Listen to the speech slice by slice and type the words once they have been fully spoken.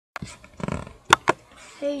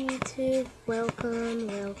Hey YouTube, welcome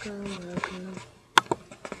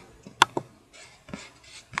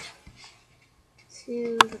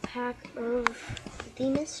to the pack of the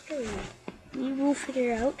mystery. We will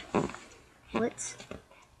figure out what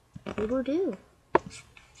we will do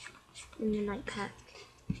in the night pack,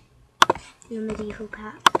 in the medieval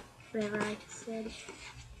pack, whatever I said.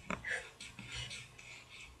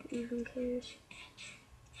 Who even cares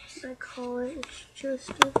what I call it? It's just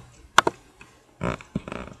a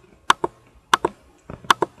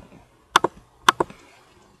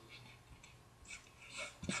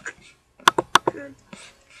good.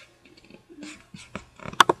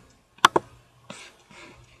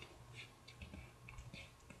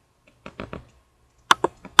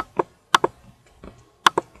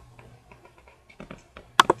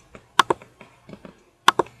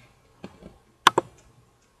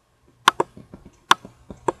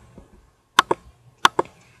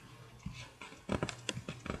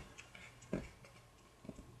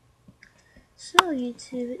 So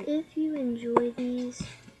YouTube, if you enjoy these,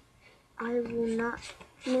 I will not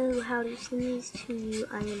know how to send these to you.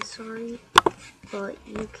 I am sorry, but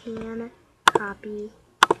you can copy.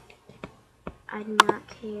 I do not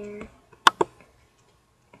care.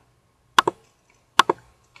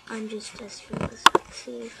 I'm just testing this out to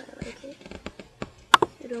see if I like it.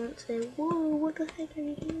 So don't say, whoa, what the heck are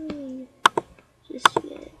you doing? Just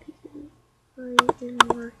yet, because I am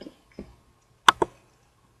working.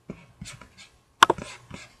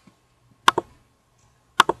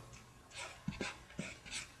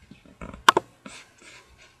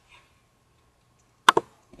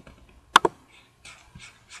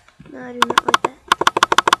 No, I do not like that.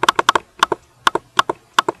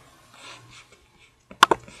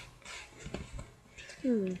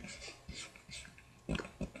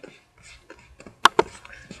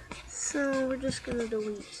 So we're just gonna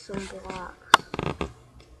delete some blocks.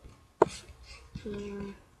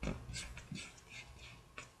 And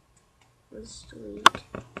let's delete.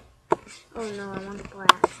 Oh no, I want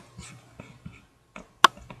black.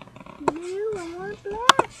 No, I want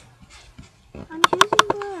black. I'm choosing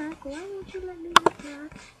black. Why won't you let me have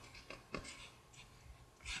black?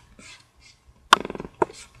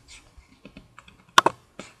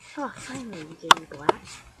 Oh, finally you gave me black.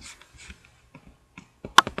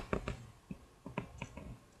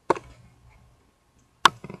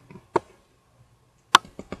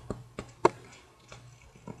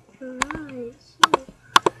 Alright, so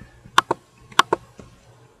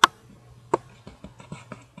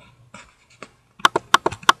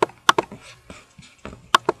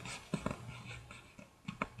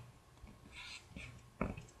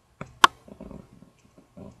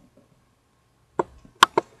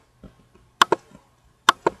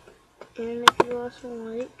and if you also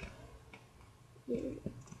like,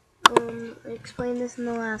 I explained this in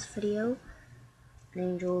the last video. An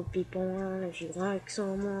angel will be born if you like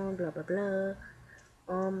someone, blah blah blah.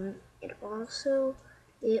 And also,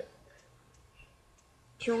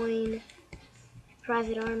 join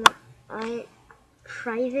Private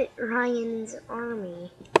Ryan's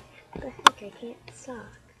army. What the heck? I can't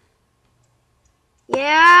talk.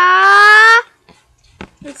 Yeah.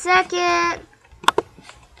 1 second.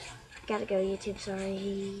 Gotta go, YouTube.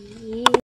 Sorry.